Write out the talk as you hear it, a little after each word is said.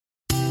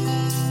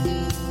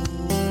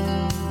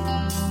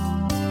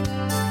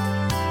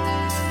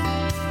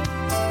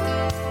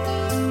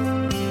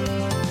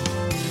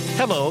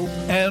Hello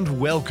and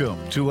welcome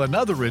to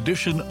another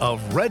edition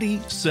of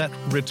Ready, Set,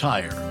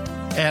 Retire,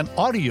 an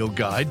audio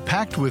guide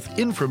packed with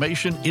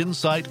information,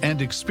 insight,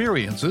 and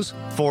experiences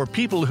for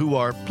people who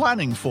are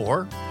planning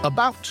for,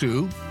 about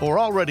to, or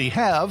already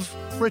have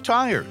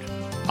retired.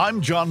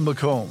 I'm John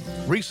McComb,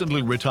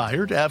 recently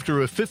retired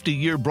after a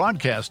 50-year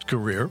broadcast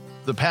career,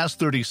 the past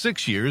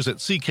 36 years at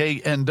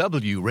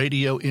CKNW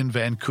Radio in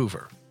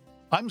Vancouver.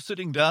 I'm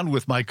sitting down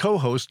with my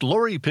co-host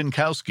Lori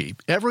Pinkowski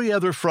every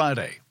other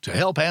Friday to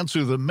help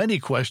answer the many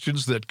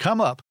questions that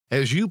come up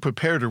as you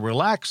prepare to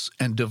relax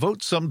and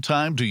devote some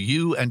time to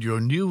you and your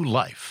new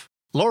life.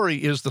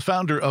 Lori is the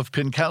founder of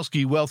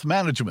Pinkowski Wealth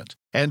Management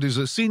and is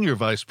a senior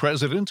vice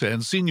president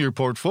and senior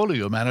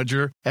portfolio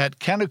manager at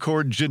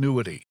Canaccord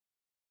Genuity.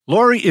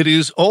 Lori, it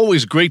is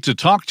always great to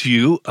talk to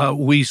you.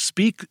 We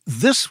speak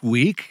this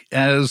week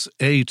as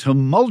a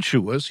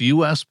tumultuous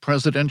U.S.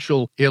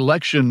 presidential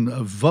election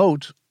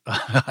vote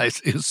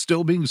is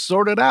still being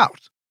sorted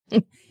out.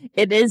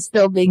 It is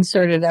still being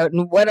sorted out.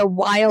 And what a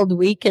wild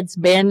week it's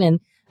been,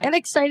 and an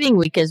exciting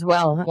week as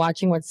well,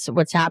 watching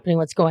what's happening,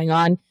 what's going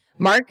on.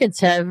 Markets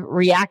have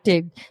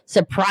reacted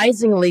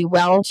surprisingly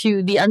well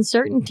to the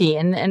uncertainty.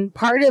 And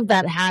part of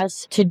that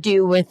has to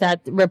do with that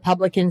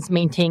Republicans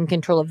maintain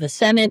control of the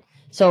Senate.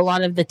 So a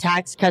lot of the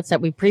tax cuts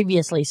that we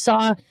previously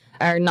saw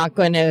are not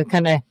going to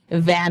kind of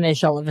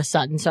vanish all of a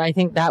sudden. So I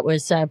think that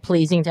was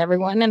pleasing to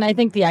everyone. And I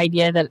think the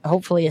idea that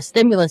hopefully a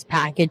stimulus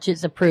package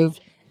is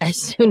approved as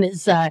soon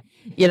as,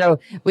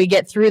 we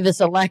get through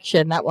this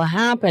election, that will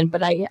happen.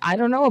 But I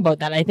don't know about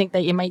that. I think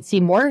that you might see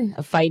more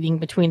fighting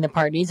between the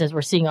parties, as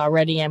we're seeing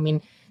already. I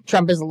mean,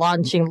 Trump is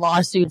launching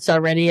lawsuits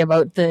already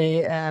about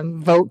the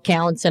vote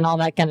counts and all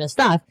that kind of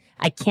stuff.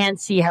 I can't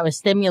see how a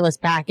stimulus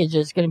package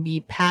is going to be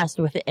passed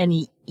with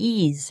any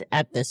ease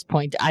at this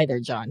point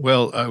either, John.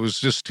 Well, I was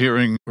just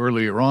hearing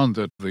earlier on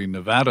that the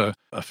Nevada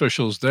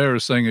officials there are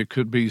saying it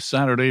could be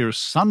Saturday or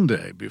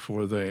Sunday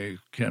before they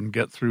can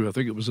get through. I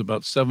think it was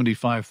about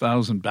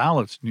 75,000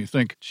 ballots. And you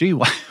think, gee,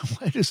 why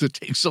does it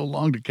take so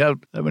long to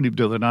count that many?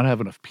 Do they not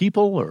have enough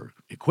people or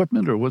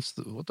equipment, or what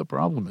the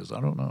problem is?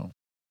 I don't know.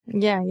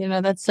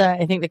 Yeah, that's,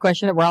 I think, the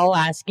question that we're all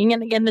asking.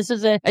 And again, this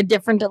is a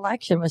different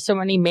election with so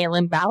many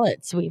mail-in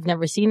ballots. We've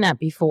never seen that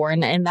before.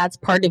 And that's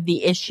part of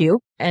the issue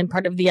and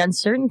part of the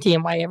uncertainty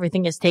and why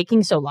everything is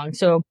taking so long.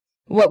 So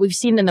what we've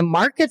seen in the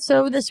markets,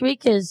 though, this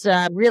week is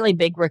really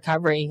big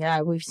recovery.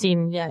 We've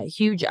seen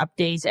huge up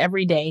days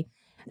every day.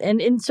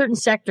 And in certain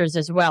sectors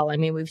as well. I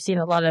mean, we've seen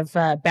a lot of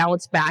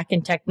bounce back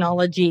in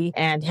technology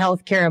and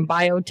healthcare and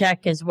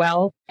biotech as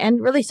well. And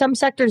really, some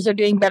sectors are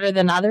doing better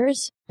than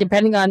others,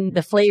 depending on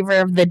the flavor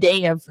of the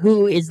day of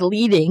who is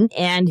leading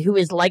and who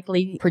is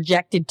likely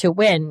projected to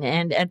win.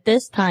 And at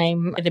this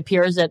time, it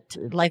appears that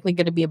likely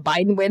going to be a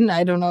Biden win.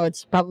 I don't know.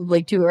 It's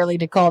probably too early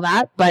to call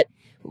that. But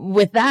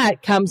with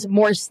that comes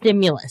more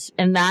stimulus.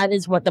 And that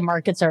is what the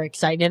markets are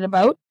excited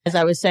about. As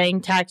I was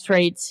saying, tax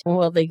rates,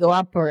 will they go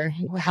up or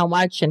how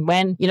much and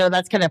when?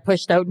 That's kind of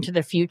pushed out into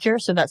the future.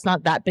 So that's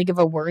not that big of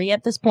a worry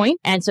at this point.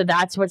 And so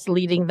that's what's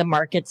leading the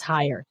markets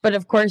higher. But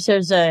of course,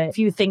 there's a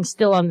few things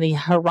still on the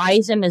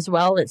horizon as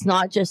well. It's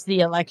not just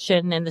the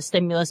election and the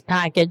stimulus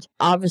package.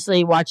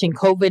 Obviously, watching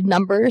COVID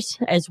numbers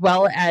as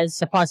well as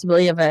the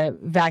possibility of a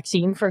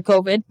vaccine for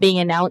COVID being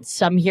announced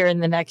some here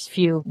in the next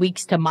few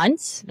weeks to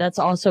months. That's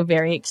also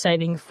very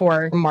exciting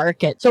for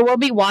market. So we'll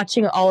be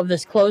watching all of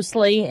this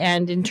closely.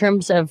 And in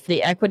terms of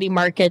the equity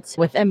markets,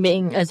 with them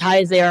being as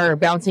high as they are or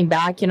bouncing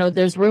back,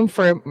 there's room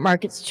for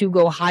markets to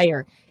go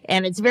higher.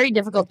 And it's very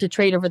difficult to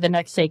trade over the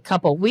next, say,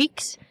 couple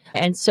weeks.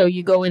 And so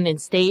you go in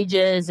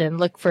stages and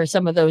look for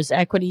some of those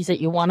equities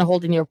that you want to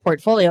hold in your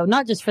portfolio,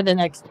 not just for the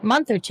next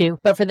month or two,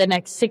 but for the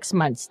next 6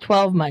 months,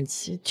 12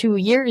 months, 2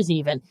 years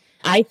even.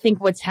 I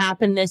think what's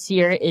happened this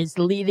year is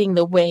leading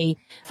the way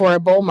for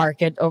a bull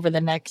market over the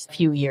next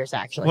few years,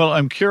 actually. Well,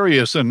 I'm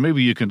curious, and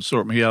maybe you can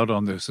sort me out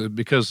on this,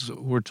 because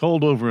we're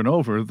told over and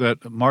over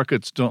that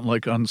markets don't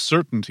like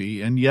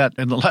uncertainty. And yet,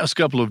 in the last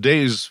couple of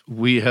days,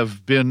 we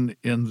have been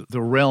in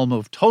the realm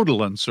of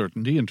total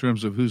uncertainty in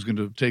terms of who's going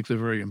to take the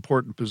very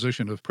important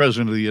position of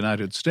President of the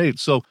United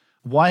States. So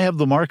why have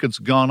the markets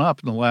gone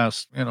up in the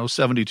last,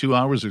 72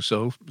 hours or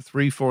so,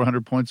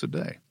 300-400 points a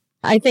day?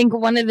 I think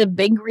one of the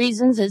big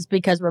reasons is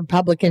because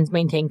Republicans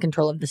maintain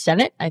control of the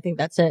Senate. I think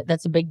that's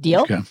a big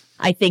deal. Okay.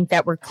 I think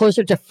that we're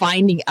closer to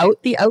finding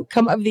out the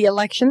outcome of the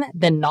election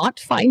than not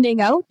finding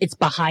out. It's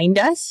behind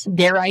us,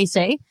 dare I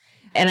say.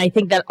 And I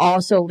think that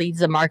also leads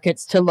the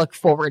markets to look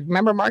forward.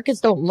 Remember, markets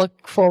don't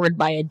look forward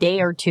by a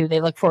day or two. They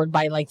look forward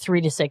by like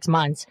 3 to 6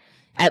 months.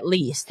 At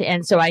least.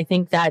 And so I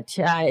think that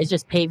is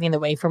just paving the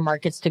way for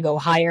markets to go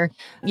higher.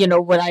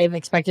 Would I have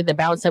expected the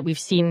bounce that we've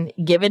seen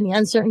given the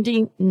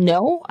uncertainty?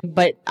 No.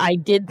 But I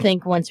did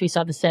think once we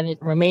saw the Senate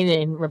remain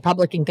in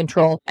Republican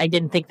control, I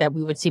didn't think that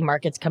we would see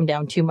markets come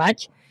down too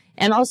much.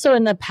 And also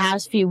in the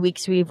past few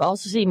weeks, we've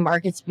also seen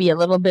markets be a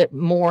little bit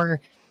more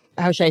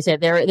how should I say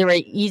it? They were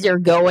easier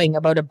going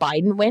about a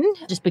Biden win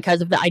just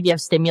because of the idea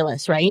of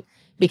stimulus, right?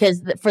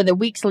 Because for the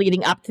weeks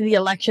leading up to the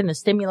election, the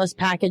stimulus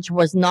package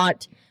was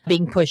not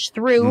being pushed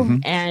through. Mm-hmm.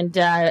 And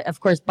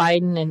of course,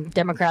 Biden and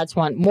Democrats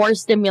want more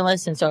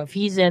stimulus. And so if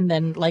he's in,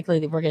 then likely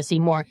we're going to see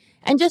more.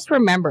 And just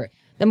remember,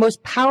 the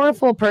most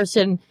powerful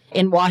person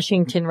in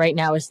Washington right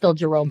now is still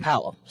Jerome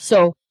Powell.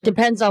 So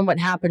depends on what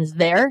happens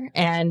there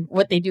and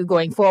what they do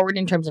going forward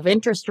in terms of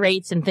interest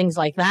rates and things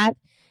like that.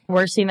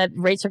 We're seeing that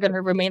rates are going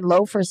to remain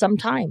low for some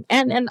time.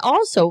 And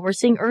also we're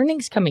seeing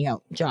earnings coming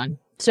out, John.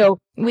 So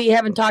we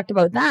haven't talked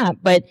about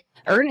that, but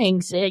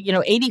earnings,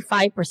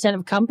 85%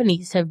 of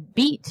companies have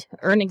beat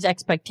earnings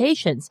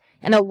expectations.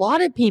 And a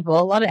lot of people,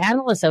 a lot of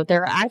analysts out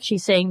there are actually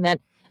saying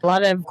that a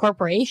lot of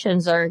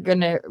corporations are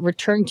going to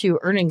return to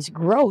earnings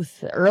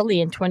growth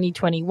early in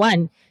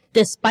 2021,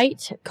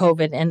 despite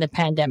COVID and the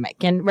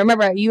pandemic. And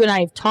remember, you and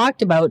I have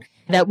talked about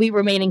that we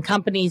remain in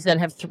companies that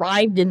have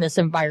thrived in this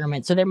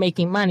environment. So they're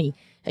making money,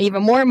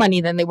 even more money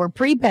than they were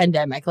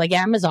pre-pandemic, like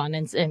Amazon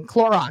and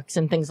Clorox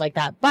and things like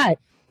that. But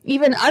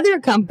even other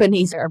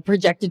companies are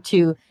projected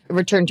to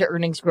return to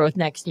earnings growth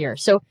next year.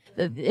 So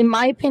in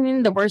my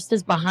opinion, the worst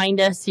is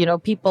behind us.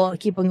 People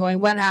keep on going,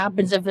 what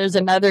happens if there's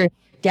another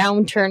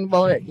downturn?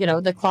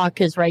 Well, the clock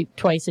is right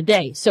twice a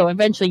day. So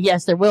eventually,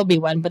 yes, there will be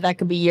one, but that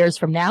could be years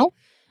from now.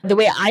 The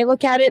way I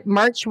look at it,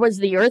 March was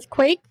the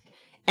earthquake.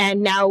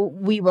 And now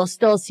we will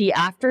still see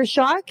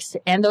aftershocks,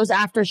 and those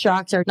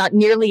aftershocks are not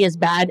nearly as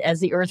bad as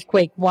the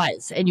earthquake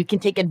was. And you can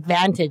take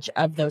advantage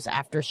of those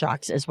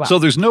aftershocks as well. So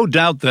there's no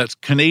doubt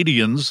that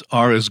Canadians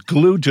are as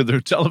glued to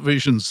their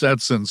television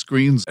sets and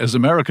screens as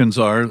Americans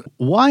are.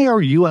 Why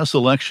are U.S.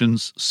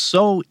 elections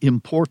so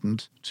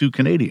important to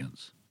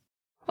Canadians?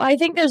 Well, I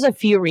think there's a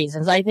few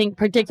reasons. I think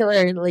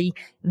particularly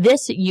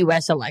this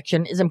U.S.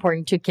 election is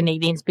important to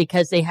Canadians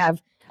because they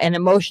have an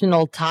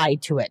emotional tie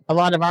to it. A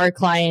lot of our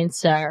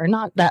clients are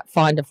not that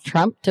fond of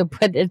Trump, to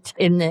put it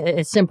in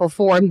a simple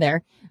form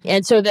there.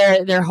 And so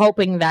they're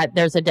hoping that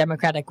there's a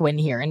Democratic win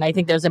here. And I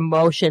think there's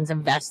emotions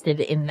invested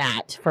in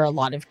that for a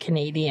lot of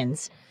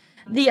Canadians.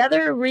 The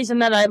other reason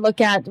that I look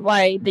at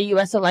why the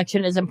U.S.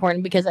 election is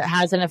important because it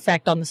has an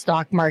effect on the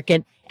stock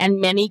market. And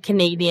many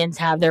Canadians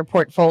have their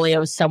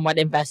portfolios somewhat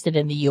invested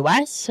in the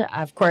U.S.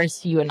 Of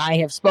course, you and I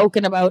have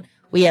spoken about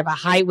we have a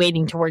high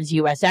weighting towards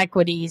U.S.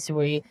 equities.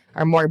 We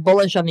are more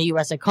bullish on the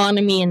U.S.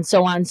 economy and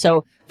so on.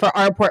 So for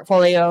our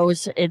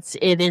portfolios, it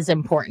is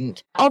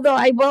important. Although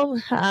I will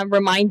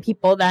remind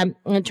people that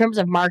in terms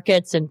of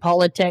markets and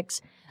politics,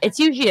 it's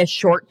usually a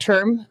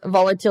short-term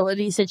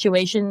volatility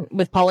situation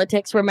with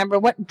politics. Remember,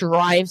 what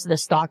drives the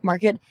stock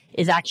market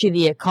is actually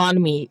the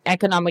economy,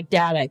 economic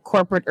data,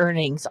 corporate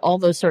earnings, all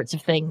those sorts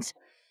of things.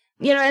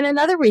 And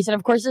another reason,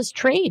 of course, is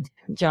trade,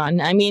 John.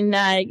 I mean,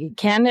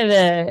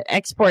 Canada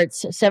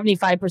exports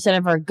 75%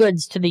 of our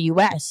goods to the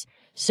U.S.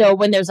 So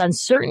when there's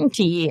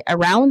uncertainty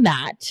around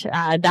that,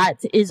 that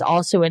is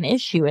also an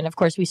issue. And of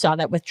course, we saw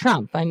that with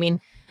Trump. I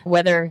mean,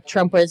 whether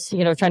Trump was,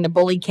 trying to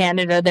bully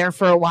Canada there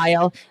for a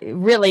while,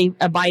 really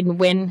a Biden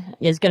win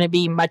is going to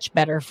be much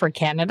better for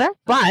Canada,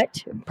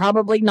 but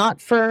probably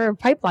not for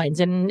pipelines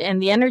and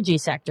the energy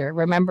sector.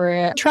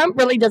 Remember, Trump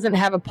really doesn't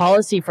have a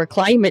policy for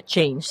climate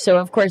change. So,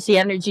 of course, the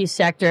energy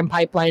sector and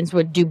pipelines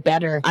would do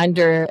better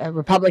under a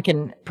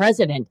Republican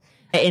president.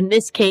 In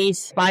this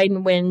case,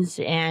 Biden wins.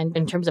 And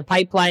in terms of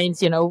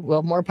pipelines,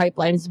 will more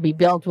pipelines be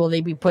built? Will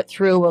they be put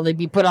through? Will they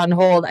be put on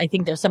hold? I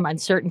think there's some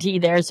uncertainty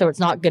there. So it's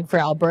not good for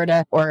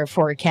Alberta or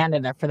for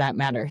Canada for that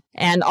matter.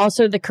 And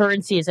also the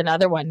currency is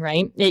another one,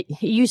 right? It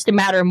used to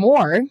matter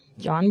more,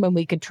 John, when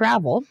we could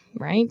travel,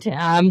 right?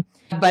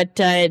 But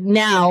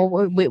now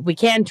we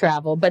can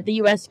travel. But the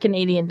U.S.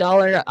 Canadian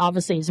dollar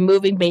obviously is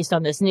moving based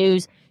on this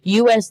news.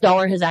 U.S.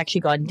 dollar has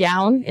actually gone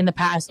down in the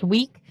past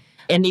week,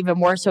 and even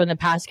more so in the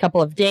past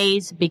couple of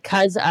days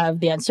because of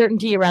the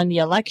uncertainty around the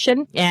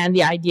election and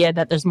the idea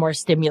that there's more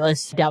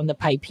stimulus down the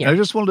pipe here. I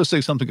just wanted to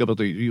say something about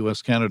the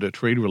U.S.-Canada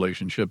trade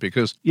relationship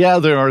because, yeah,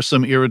 there are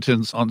some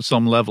irritants on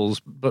some levels,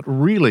 but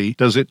really,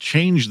 does it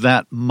change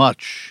that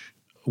much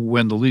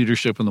when the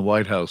leadership in the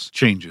White House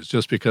changes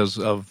just because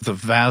of the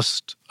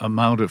vast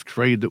amount of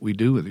trade that we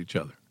do with each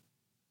other?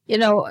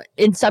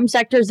 In some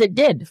sectors it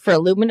did, for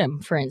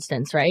aluminum, for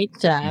instance, right?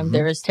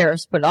 There was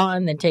tariffs put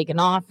on, then taken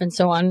off and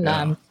so on.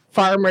 Yeah.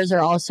 Farmers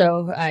are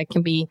also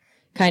can be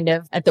kind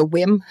of at the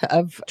whim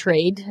of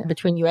trade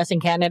between U.S.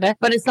 and Canada,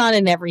 but it's not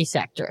in every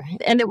sector.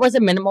 And it was a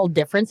minimal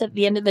difference at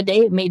the end of the day.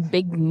 It made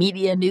big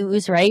media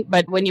news, right?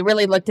 But when you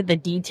really looked at the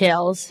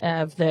details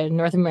of the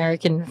North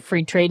American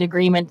Free Trade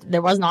Agreement,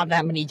 there was not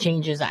that many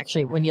changes,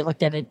 actually, when you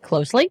looked at it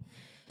closely.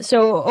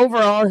 So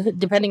overall,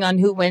 depending on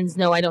who wins,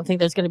 no, I don't think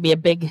there's going to be a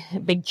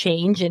big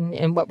change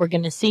in what we're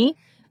going to see.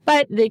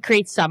 But it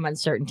creates some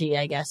uncertainty,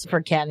 I guess,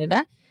 for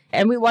Canada.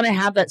 And we want to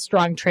have that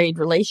strong trade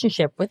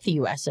relationship with the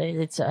U.S.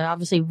 It's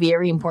obviously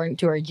very important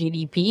to our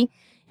GDP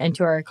and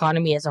to our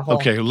economy as a whole.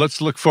 Okay,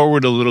 let's look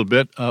forward a little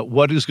bit.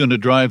 What is going to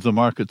drive the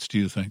markets, do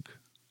you think?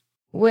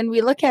 When we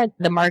look at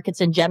the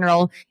markets in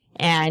general,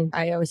 and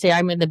I always say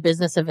I'm in the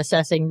business of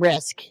assessing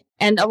risk,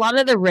 And a lot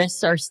of the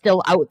risks are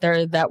still out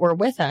there that were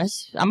with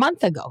us a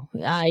month ago.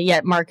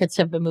 Yet markets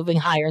have been moving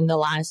higher in the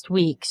last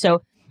week.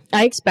 So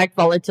I expect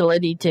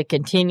volatility to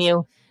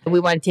continue. We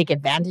want to take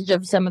advantage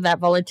of some of that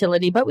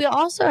volatility, but we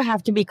also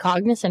have to be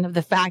cognizant of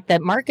the fact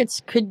that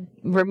markets could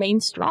remain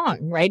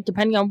strong, right?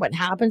 Depending on what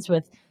happens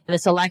with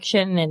this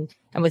election and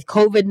with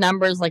COVID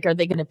numbers, like, are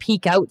they going to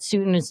peak out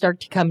soon and start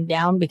to come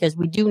down? Because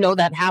we do know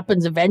that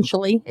happens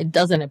eventually. It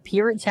doesn't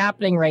appear it's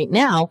happening right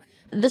now.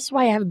 This is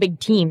why I have a big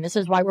team. This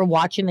is why we're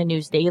watching the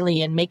news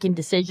daily and making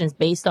decisions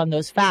based on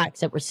those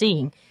facts that we're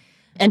seeing.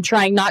 And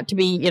trying not to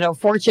be,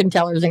 fortune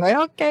tellers and going,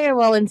 okay,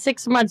 well, in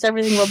 6 months,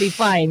 everything will be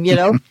fine.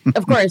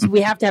 Of course,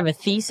 we have to have a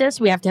thesis.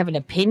 We have to have an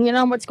opinion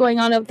on what's going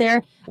on out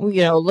there.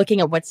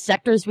 Looking at what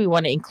sectors we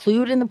want to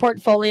include in the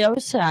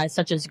portfolios,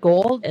 such as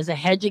gold as a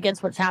hedge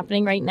against what's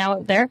happening right now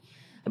out there.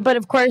 But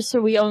of course,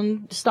 we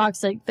own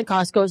stocks like the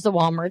Costco's, the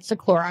Walmarts, the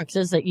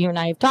Cloroxes that you and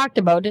I have talked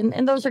about,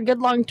 and those are good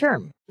long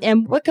term.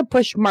 And what could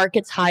push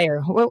markets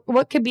higher?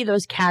 What could be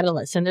those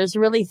catalysts? And there's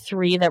really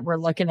 3 that we're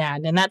looking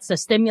at, and that's the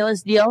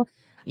stimulus deal.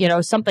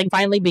 Something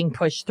finally being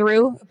pushed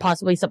through,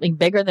 possibly something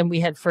bigger than we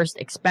had first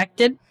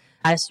expected.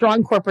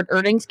 Strong corporate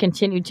earnings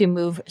continue to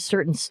move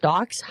certain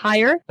stocks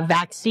higher.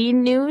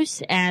 Vaccine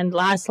news. And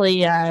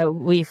lastly,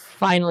 we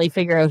finally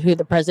figure out who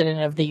the president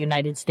of the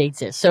United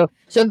States is. So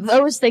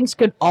those things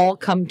could all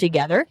come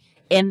together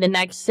in the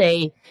next,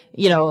 say,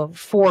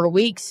 4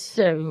 weeks.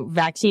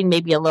 Vaccine may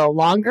be a little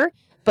longer.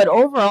 But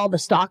overall, the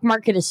stock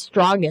market is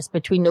strongest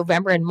between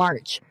November and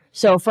March.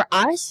 So for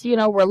us,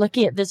 we're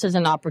looking at this as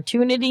an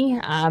opportunity.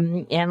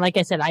 And like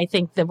I said, I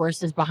think the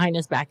worst is behind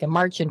us back in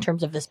March in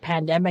terms of this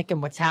pandemic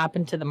and what's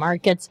happened to the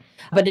markets.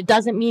 But it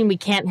doesn't mean we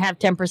can't have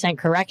 10%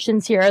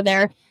 corrections here or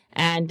there.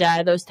 And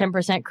those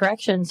 10%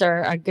 corrections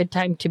are a good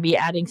time to be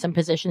adding some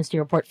positions to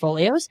your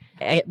portfolios.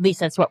 At least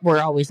that's what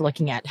we're always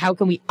looking at. How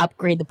can we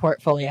upgrade the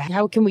portfolio?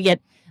 How can we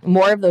get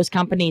more of those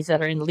companies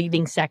that are in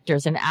leading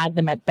sectors and add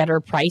them at better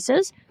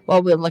prices?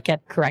 Well, we'll look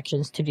at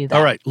corrections to do that.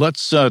 All right,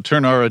 let's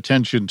turn our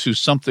attention to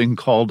something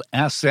called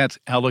asset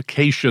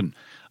allocation,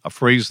 a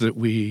phrase that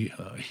we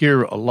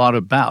hear a lot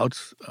about.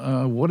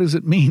 What does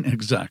it mean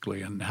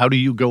exactly, and how do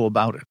you go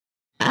about it?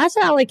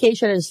 Asset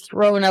allocation is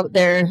thrown out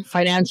there,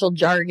 financial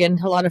jargon.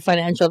 A lot of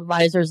financial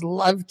advisors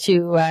love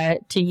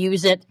to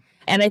use it.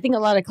 And I think a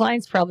lot of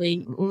clients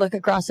probably look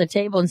across the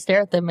table and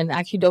stare at them and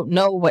actually don't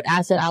know what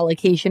asset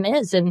allocation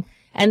is. And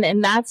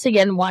that's,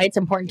 again, why it's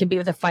important to be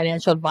with a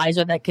financial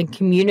advisor that can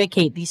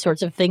communicate these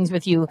sorts of things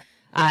with you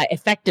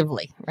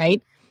effectively,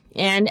 right?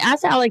 And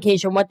asset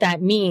allocation, what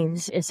that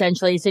means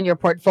essentially is in your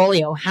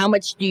portfolio, how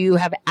much do you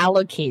have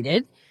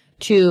allocated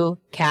to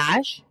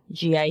cash,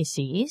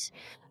 GICs,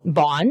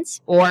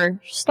 bonds,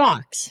 or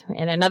stocks?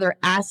 And another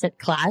asset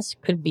class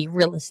could be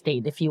real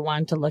estate if you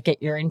want to look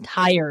at your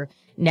entire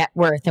net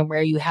worth and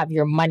where you have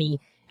your money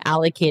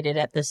allocated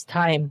at this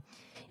time.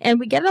 And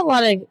we get a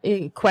lot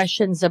of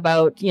questions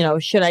about,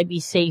 should I be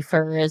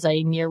safer as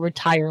I near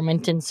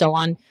retirement and so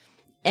on.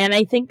 And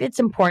I think it's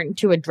important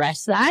to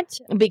address that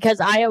because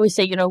I always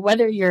say,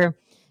 whether you're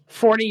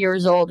 40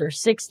 years old or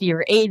 60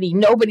 or 80,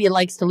 nobody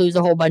likes to lose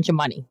a whole bunch of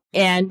money.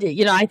 And,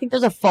 I think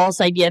there's a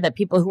false idea that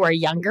people who are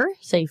younger,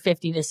 say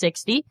 50 to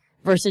 60,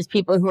 versus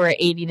people who are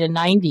 80 to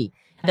 90,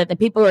 that the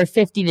people who are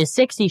 50 to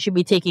 60 should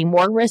be taking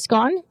more risk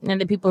on,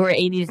 and the people who are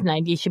 80 to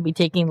 90 should be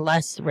taking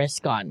less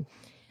risk on.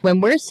 When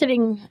we're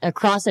sitting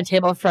across the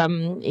table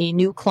from a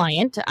new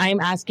client, I'm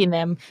asking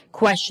them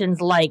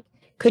questions like,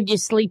 could you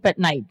sleep at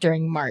night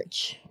during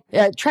March?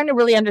 Trying to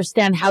really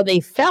understand how they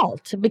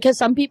felt, because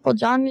some people,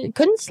 John,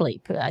 couldn't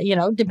sleep,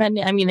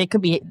 depending. It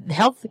could be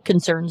health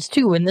concerns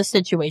too in this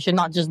situation,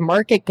 not just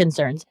market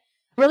concerns.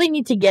 Really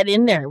need to get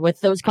in there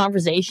with those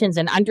conversations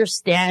and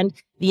understand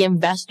the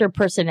investor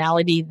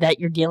personality that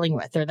you're dealing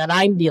with or that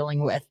I'm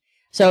dealing with,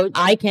 so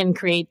I can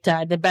create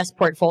the best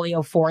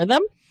portfolio for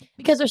them.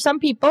 Because there's some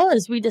people,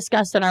 as we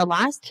discussed in our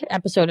last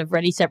episode of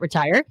Ready, Set,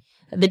 Retire,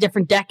 the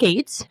different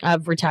decades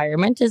of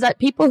retirement, is that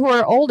people who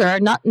are older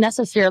are not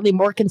necessarily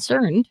more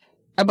concerned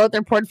about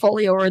their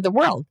portfolio or the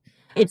world.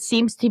 It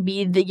seems to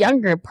be the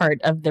younger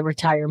part of the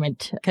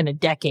retirement kind of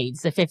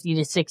decades, the 50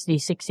 to 60,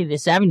 60 to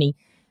 70,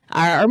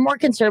 are more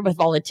concerned with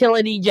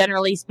volatility,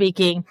 generally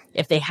speaking.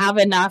 If they have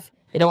enough,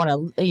 they don't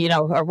want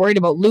to, are worried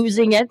about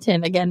losing it.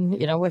 And again,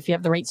 if you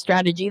have the right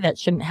strategy, that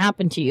shouldn't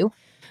happen to you.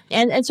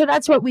 And so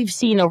that's what we've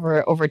seen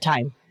over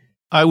time.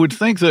 I would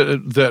think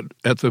that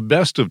at the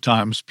best of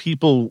times,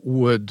 people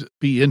would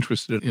be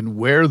interested in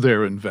where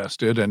they're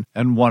invested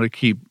and want to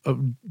keep a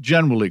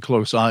generally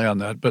close eye on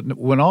that. But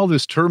when all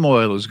this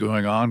turmoil is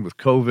going on with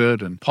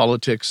COVID and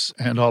politics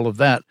and all of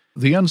that,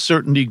 the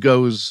uncertainty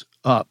goes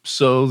up.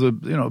 So the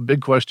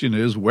big question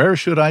is, where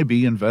should I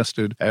be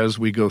invested as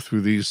we go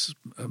through these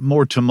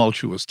more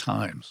tumultuous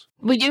times?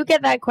 We do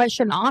get that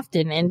question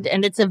often, and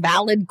it's a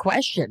valid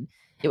question.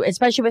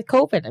 Especially with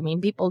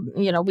COVID. People,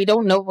 we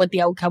don't know what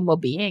the outcome will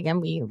be. Again,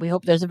 we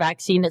hope there's a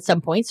vaccine at some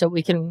point so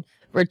we can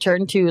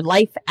return to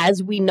life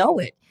as we know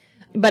it.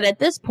 But at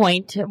this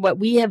point, what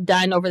we have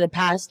done over the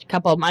past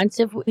couple of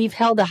months, if we've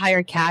held a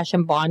higher cash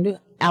and bond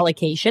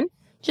allocation.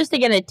 just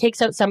again, it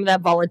takes out some of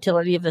that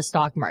volatility of the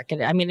stock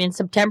market. I mean, in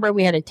September,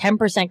 we had a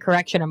 10%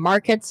 correction in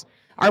markets.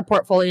 Our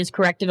portfolio is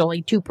corrected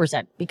only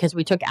 2% because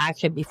we took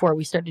action before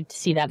we started to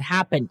see that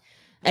happen.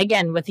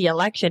 Again, with the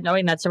election,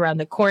 knowing that's around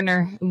the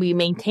corner, we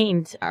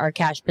maintained our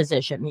cash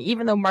position.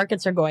 Even though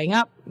markets are going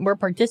up, we're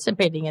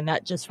participating in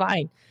that just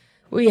fine.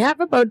 We have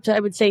about, I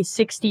would say,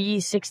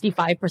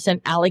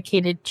 65%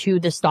 allocated to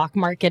the stock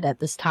market at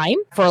this time.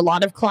 For a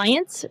lot of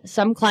clients,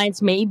 some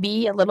clients may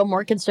be a little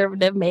more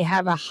conservative, may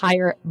have a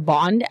higher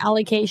bond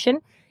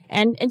allocation.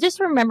 And just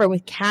remember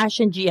with cash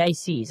and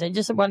GICs, I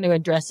just want to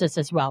address this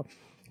as well.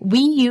 We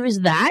use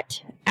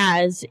that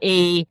as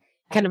a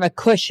kind of a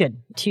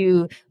cushion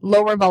to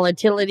lower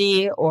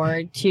volatility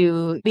or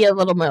to be a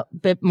little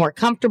bit more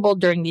comfortable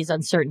during these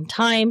uncertain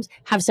times,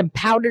 have some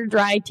powder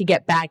dry to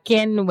get back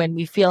in when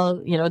we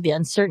feel, the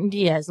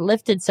uncertainty has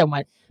lifted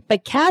somewhat.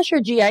 But cash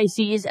or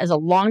GICs as a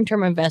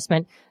long-term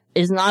investment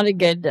is not a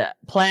good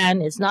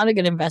plan. It's not a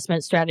good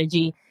investment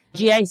strategy.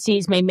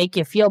 GICs may make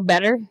you feel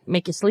better,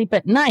 make you sleep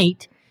at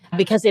night,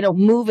 because they don't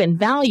move in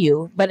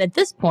value. But at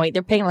this point,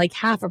 they're paying like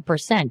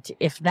 0.5%,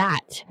 if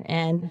that.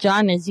 And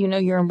John, as you know,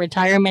 you're in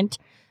retirement.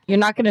 You're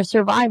not going to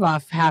survive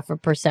off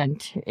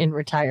 0.5% in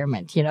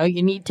retirement.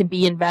 You need to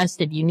be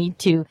invested. You need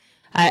to,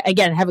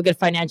 again, have a good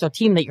financial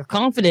team that you're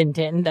confident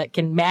in that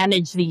can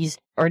manage these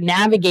or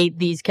navigate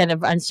these kind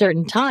of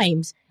uncertain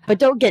times. But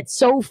don't get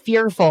so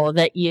fearful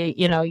that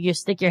you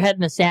stick your head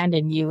in the sand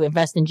and you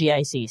invest in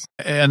GICs.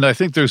 And I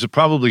think there's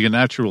probably a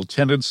natural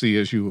tendency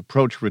as you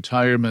approach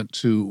retirement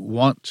to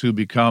want to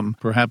become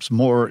perhaps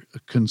more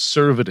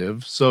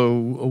conservative. So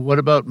what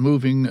about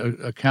moving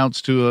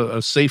accounts to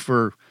a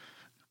safer,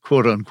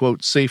 quote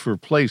unquote, safer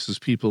place as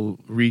people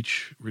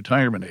reach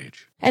retirement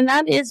age? And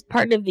that is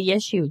part of the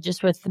issue,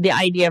 just with the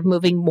idea of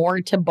moving more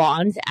to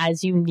bonds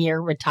as you near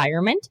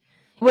retirement.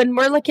 When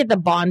we're looking at the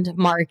bond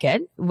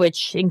market,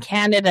 which in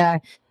Canada,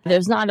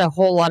 there's not a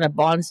whole lot of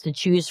bonds to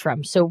choose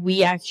from. So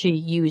we actually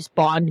use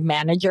bond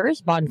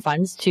managers, bond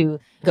funds to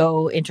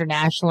go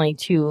internationally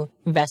to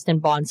invest in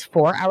bonds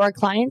for our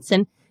clients.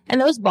 And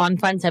those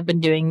bond funds have been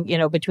doing,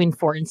 between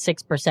 4 and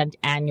 6%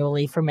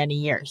 annually for many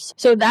years.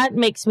 So that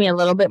makes me a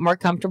little bit more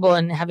comfortable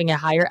in having a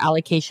higher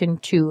allocation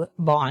to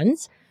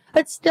bonds.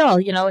 But still,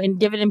 in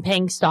dividend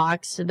paying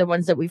stocks, the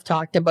ones that we've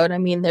talked about,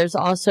 there's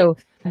also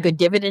good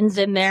dividends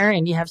in there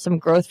and you have some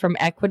growth from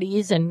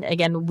equities. And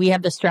again, we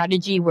have the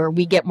strategy where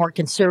we get more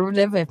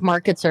conservative if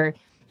markets are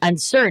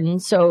uncertain.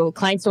 So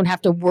clients don't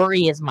have to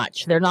worry as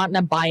much. They're not in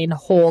a buy and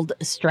hold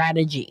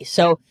strategy.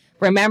 So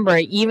remember,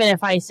 even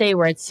if I say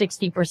we're at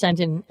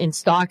 60% in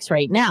stocks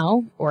right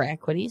now, or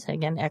equities,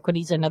 again,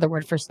 equities is another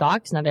word for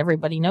stocks. Not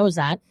everybody knows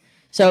that.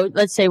 So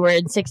let's say we're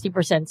in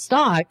 60%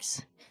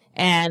 stocks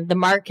and the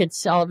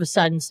markets all of a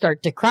sudden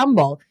start to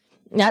crumble.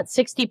 That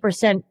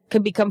 60%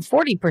 could become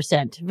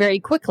 40% very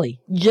quickly,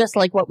 just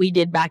like what we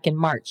did back in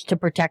March to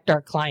protect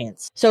our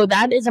clients. So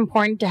that is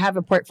important to have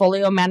a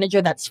portfolio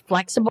manager that's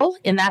flexible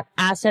in that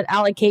asset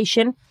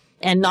allocation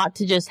and not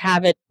to just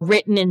have it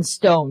written in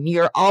stone.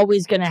 You're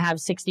always going to have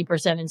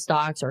 60% in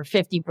stocks or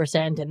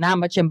 50% and that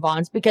much in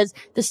bonds because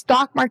the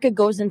stock market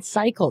goes in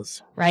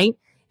cycles, right?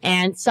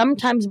 And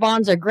sometimes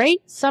bonds are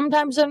great,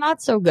 sometimes they're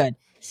not so good.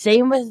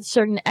 Same with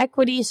certain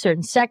equities,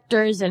 certain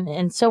sectors,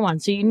 and so on.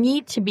 So you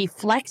need to be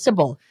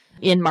flexible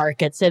in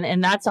markets.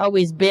 And that's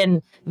always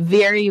been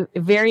very,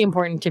 very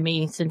important to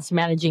me since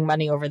managing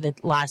money over the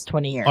last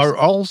 20 years. Are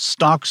all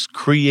stocks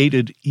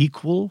created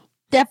equal?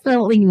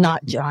 Definitely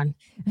not, John.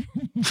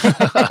 I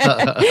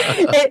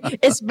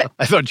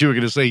thought you were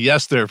going to say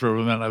yes there for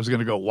a minute. I was going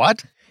to go,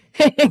 what?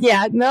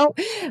 Yeah, no,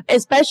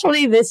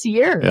 especially this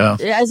year. Yeah.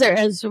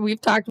 As we've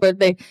talked about,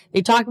 they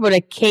talk about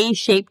a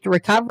K-shaped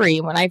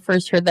recovery. When I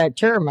first heard that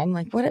term, I'm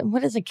like,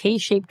 what is a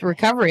K-shaped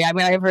recovery?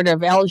 I've heard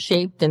of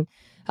L-shaped and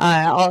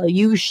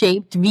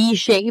U-shaped,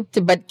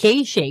 V-shaped, but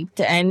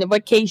K-shaped. And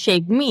what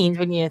K-shaped means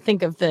when you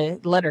think of the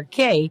letter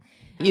K,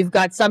 you've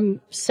got some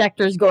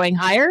sectors going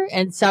higher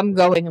and some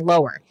going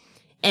lower.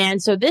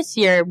 And so this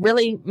year it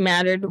really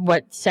mattered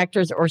what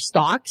sectors or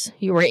stocks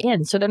you were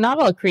in. So they're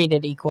not all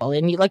created equal.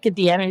 And you look at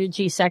the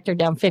energy sector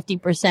down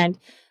 50%,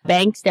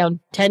 banks down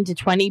 10 to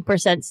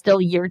 20%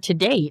 still year to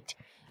date.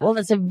 Well,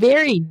 that's a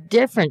very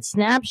different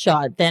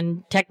snapshot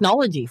than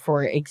technology,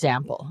 for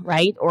example,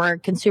 right? Or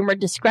consumer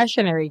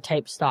discretionary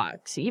type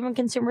stocks. Even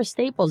consumer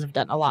staples have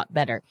done a lot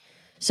better.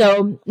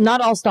 So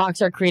not all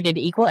stocks are created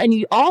equal. And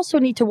you also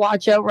need to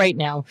watch out right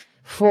now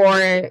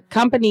for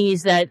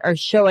companies that are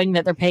showing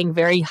that they're paying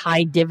very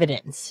high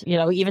dividends,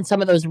 even some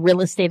of those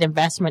real estate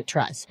investment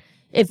trusts.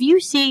 If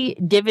you see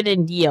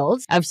dividend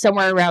yields of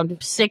somewhere around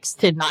 6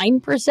 to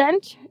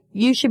 9%,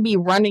 you should be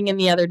running in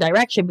the other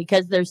direction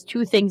because there's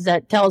two things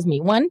that tells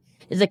me. One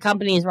is the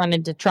company is run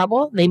into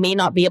trouble. They may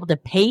not be able to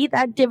pay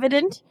that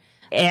dividend.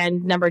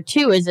 And number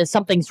two is that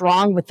something's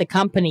wrong with the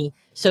company.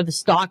 So the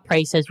stock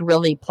price has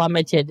really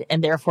plummeted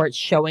and therefore it's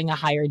showing a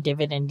higher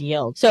dividend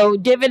yield. So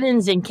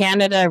dividends in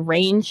Canada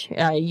range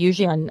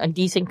usually on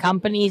decent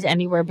companies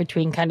anywhere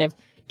between kind of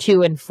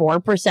 2 and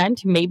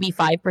 4%, maybe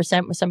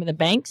 5% with some of the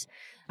banks.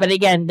 But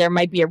again, there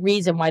might be a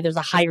reason why there's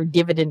a higher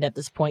dividend at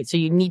this point. So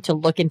you need to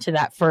look into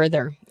that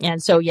further.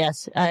 And so,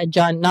 yes,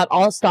 John, not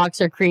all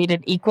stocks are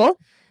created equal.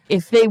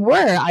 If they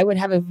were, I would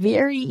have a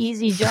very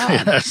easy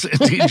job. Yes,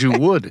 indeed you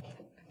would.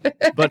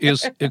 But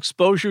is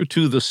exposure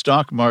to the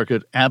stock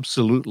market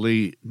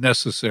absolutely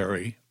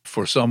necessary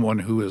for someone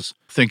who is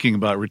thinking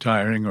about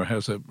retiring or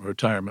has a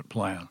retirement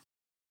plan?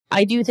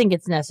 I do think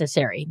it's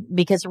necessary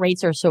because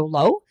rates are so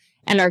low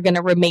and are going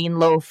to remain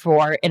low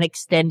for an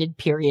extended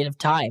period of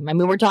time. I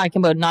mean, we're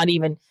talking about not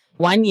even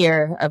 1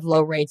 year of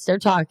low rates. They're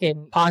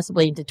talking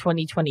possibly into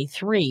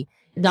 2023,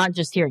 not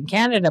just here in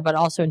Canada, but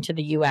also into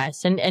the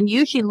US. And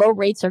usually low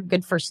rates are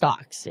good for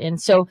stocks.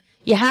 And so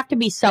you have to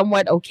be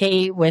somewhat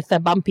okay with a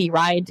bumpy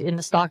ride in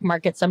the stock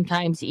market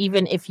sometimes,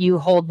 even if you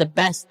hold the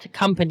best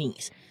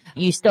companies.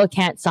 You still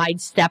can't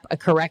sidestep a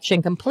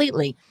correction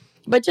completely.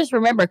 But just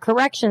remember,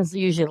 corrections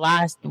usually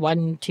last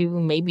 1,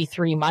 2, maybe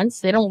 3 months.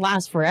 They don't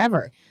last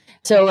forever.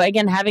 So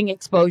again, having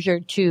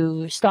exposure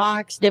to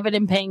stocks,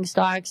 dividend paying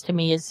stocks, to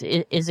me is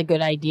a good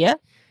idea.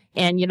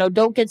 And,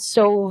 don't get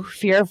so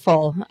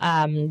fearful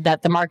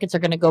that the markets are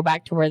going to go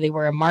back to where they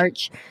were in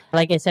March.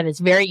 Like I said, it's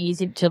very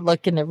easy to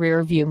look in the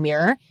rear view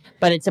mirror,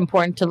 but it's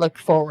important to look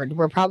forward.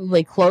 We're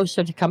probably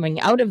closer to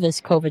coming out of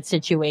this COVID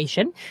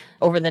situation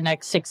over the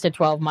next 6 to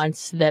 12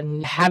 months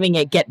than having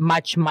it get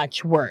much,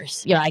 much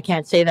worse. I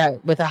can't say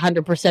that with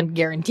 100%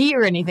 guarantee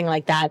or anything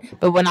like that.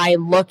 But when I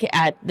look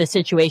at the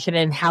situation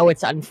and how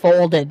it's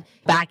unfolded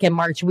back in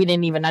March, we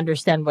didn't even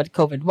understand what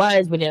COVID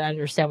was. We didn't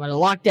understand what a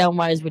lockdown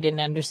was. We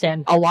didn't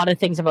understand a lot of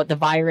things about the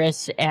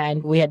virus,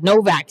 and we had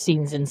no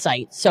vaccines in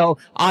sight. So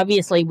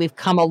obviously we've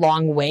come a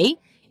long way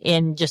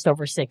in just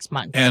over 6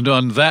 months. And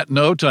on that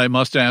note, I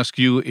must ask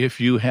you if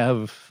you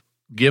have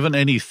given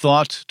any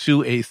thought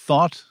to a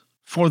thought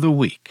for the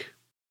week.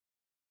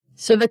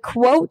 So the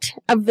quote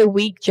of the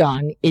week,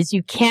 John, is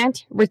you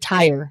can't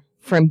retire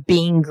from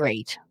being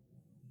great.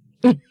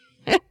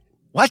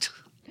 What?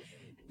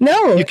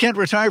 No. You can't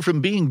retire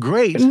from being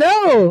great?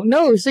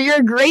 No. So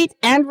you're great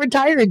and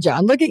retired,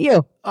 John. Look at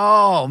you.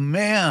 Oh,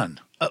 man.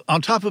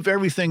 On top of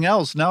everything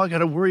else, now I got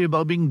to worry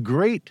about being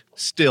great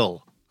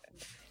still.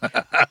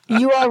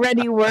 You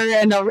already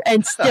were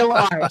and still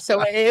are.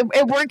 So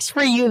it works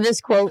for you, this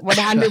quote,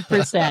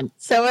 100%.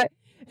 So it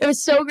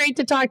was so great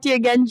to talk to you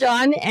again,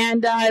 John.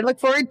 And I look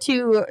forward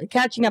to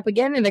catching up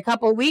again in a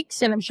couple of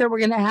weeks. And I'm sure we're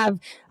going to have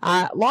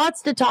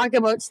lots to talk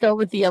about still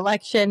with the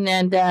election.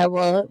 And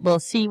we'll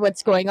see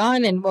what's going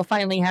on. And we'll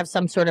finally have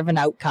some sort of an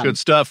outcome. Good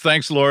stuff.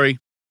 Thanks, Lori.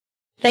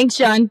 Thanks,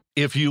 John.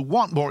 If you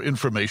want more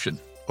information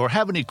or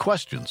have any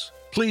questions,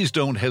 please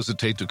don't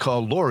hesitate to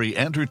call Lori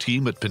and her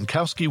team at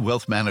Pinkowski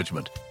Wealth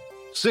Management.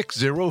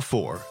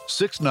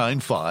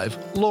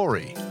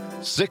 604-695-LORI.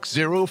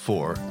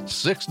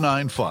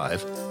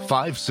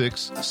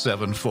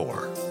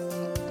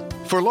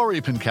 604-695-5674. For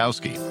Lori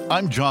Pinkowski,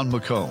 I'm John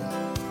McComb.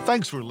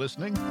 Thanks for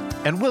listening,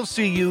 and we'll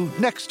see you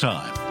next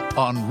time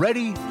on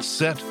Ready,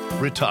 Set,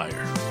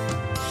 Retire.